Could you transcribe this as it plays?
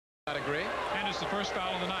I'd agree. And it's the first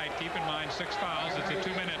foul of the night. Keep in mind, 6 fouls. It's a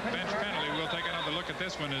 2-minute bench penalty. We'll take another look at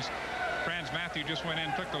this one as Franz Matthew just went in,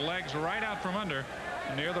 took the legs right out from under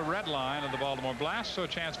near the red line of the Baltimore Blast. So a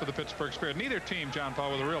chance for the Pittsburgh Spirit. Neither team, John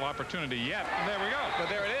Paul, with a real opportunity yet. And there we go. But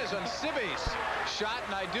there it is on Sibby's shot,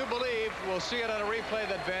 and I do believe we'll see it on a replay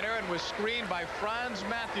that Van Aaron was screened by Franz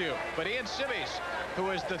Matthew. But Ian Sibby's, who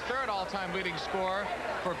is the 3rd all-time leading scorer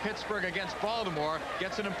for Pittsburgh against Baltimore,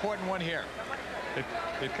 gets an important one here.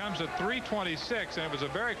 It comes at 3:26, and it was a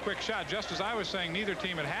very quick shot. Just as I was saying, neither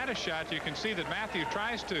team had a shot. You can see that Matthew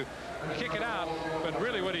tries to kick it out, but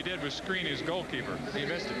really what he did was screen his goalkeeper. He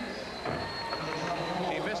missed it.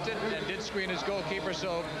 He missed it and did screen his goalkeeper,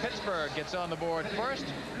 so Pittsburgh gets on the board first,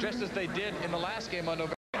 just as they did in the last game on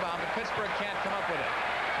November. But Pittsburgh can't come up with it.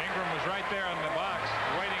 Ingram was right there in the box,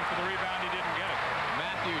 waiting for the rebound. He didn't get it.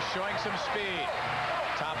 Matthew showing some speed.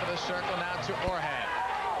 Top of the circle now to Orhan.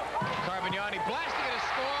 Carbagnani blasting at a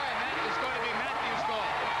score, and that is going to be Matthew's goal.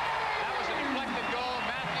 That was a deflected goal.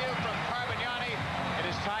 Matthew from Carbagnani. It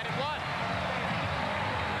is tied at 1.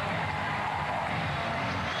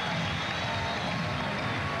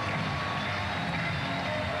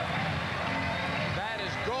 That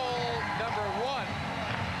is goal number 1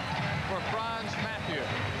 for Franz Matthew.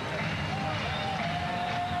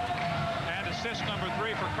 And assist number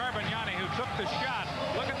 3 for Carbagnani, who took the shot.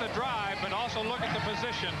 Look at the drive, but also look at the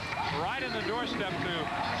position right in the doorstep to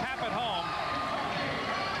tap it home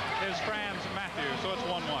is Franz Matthew. So it's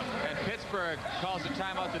 1-1. And Pittsburgh calls a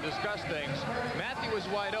timeout to discuss things. Matthew is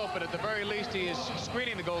wide open. At the very least, he is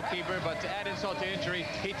screening the goalkeeper, but to add insult to injury,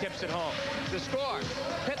 he tips it home. The score,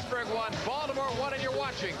 Pittsburgh 1, Baltimore 1, and you're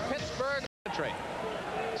watching Pittsburgh penetrate.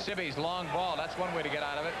 Sibby's long ball. That's one way to get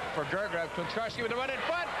out of it. For Gergerev, Klincharski with the run in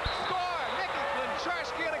front. Score! Nicky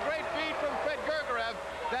Klincharski and a great feed from Fred Gergerev.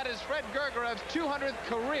 That is Fred Gergerev's 200th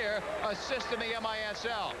career assist in the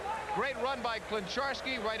MISL. Great run by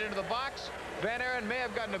Klincharski right into the box. Van Aaron may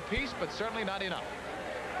have gotten a piece, but certainly not enough.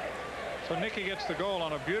 So Nicky gets the goal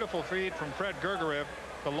on a beautiful feed from Fred Gergerev.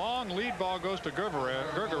 The long lead ball goes to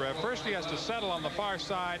Gergerev. First he has to settle on the far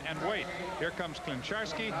side and wait. Here comes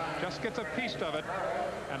Klincharski, just gets a piece of it,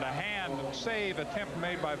 and a hand save attempt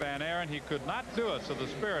made by Van Aaron. He could not do it, so the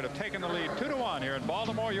Spirit have taken the lead 2-1 here in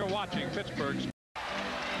Baltimore. You're watching Pittsburgh.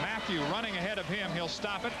 Matthew running ahead of him. He'll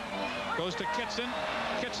stop it. Goes to Kitson.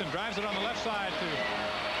 Kitson drives it on the left side to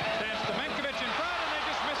Stamenkovic in front, and they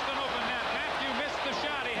just missed an open net. Matthew missed the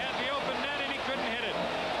shot. He had the open net, and he couldn't hit it.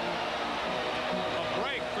 A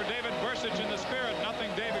break for David Bursic in the Spirit. Nothing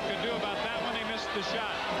David could do about that one. He missed the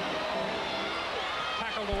shot.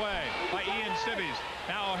 Tackled away by Ian Sibby's.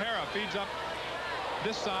 Now O'Hara feeds up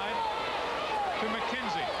this side to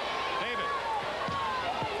McKenzie. David.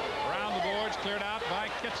 Around the boards, cleared out by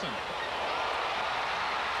Kitson.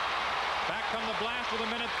 Back come the Blast with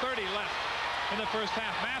 1:30 left in the first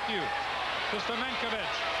half. Matthew to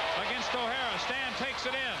Stamenkovic against O'Hara. Stan takes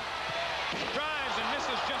it in. Drives and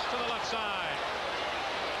misses just to the left side.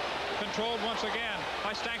 Controlled once again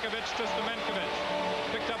by Stankovic to Stamenkovic.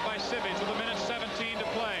 Picked up by Sibby with 1:17 to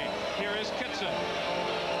play. Here is Kitson.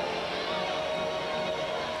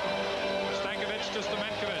 Stankovic to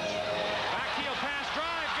Stamenkovic. Back heel pass,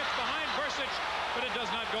 drive, gets behind Bursic, but it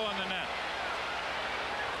does not go on the net.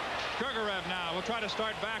 Gergerev now will try to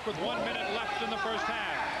start back with 1 minute left in the first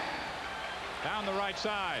half. Down the right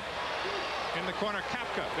side. In the corner,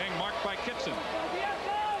 Kapka being marked by Kitson.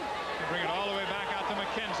 Bring it all the way back out to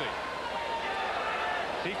McKenzie.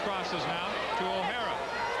 He crosses now to O'Hara.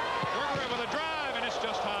 Gergerev with a drive, and it's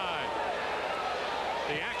just high.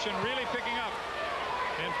 The action really picking up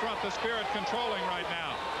in front. The Spirit controlling right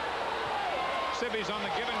now. Sibby's on the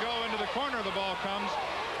give and go into the corner. The ball comes.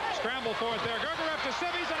 Scramble for it there. Gergerev to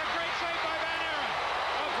Sibby's, and a great save by Van Aaron.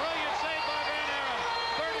 A brilliant save by Van Aaron.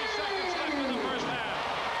 30 seconds left in the first half.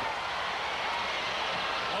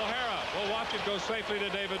 O'Hara will watch it go safely to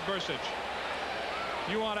David Bursic.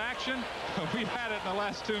 You want action? We've had it in the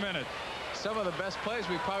last 2 minutes. Some of the best plays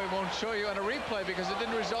we probably won't show you on a replay because it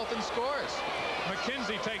didn't result in scores.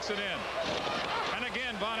 McKenzie takes it in. And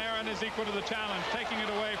again, Van Aaron is equal to the challenge, taking it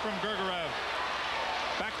away from Gergerev.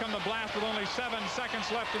 Back come the Blast with only 7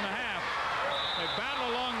 seconds left in the half. They battle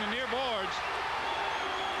along the near boards.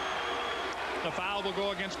 The foul will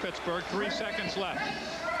go against Pittsburgh. 3 seconds left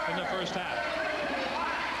in the first half.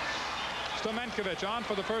 Stamenkovic on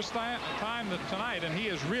for the first time tonight, and he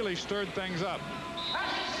has really stirred things up.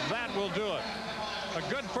 That will do it. A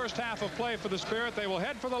good first half of play for the Spirit. They will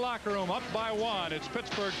head for the locker room up by 1. It's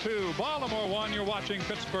Pittsburgh 2, Baltimore 1. You're watching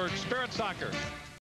Pittsburgh Spirit Soccer.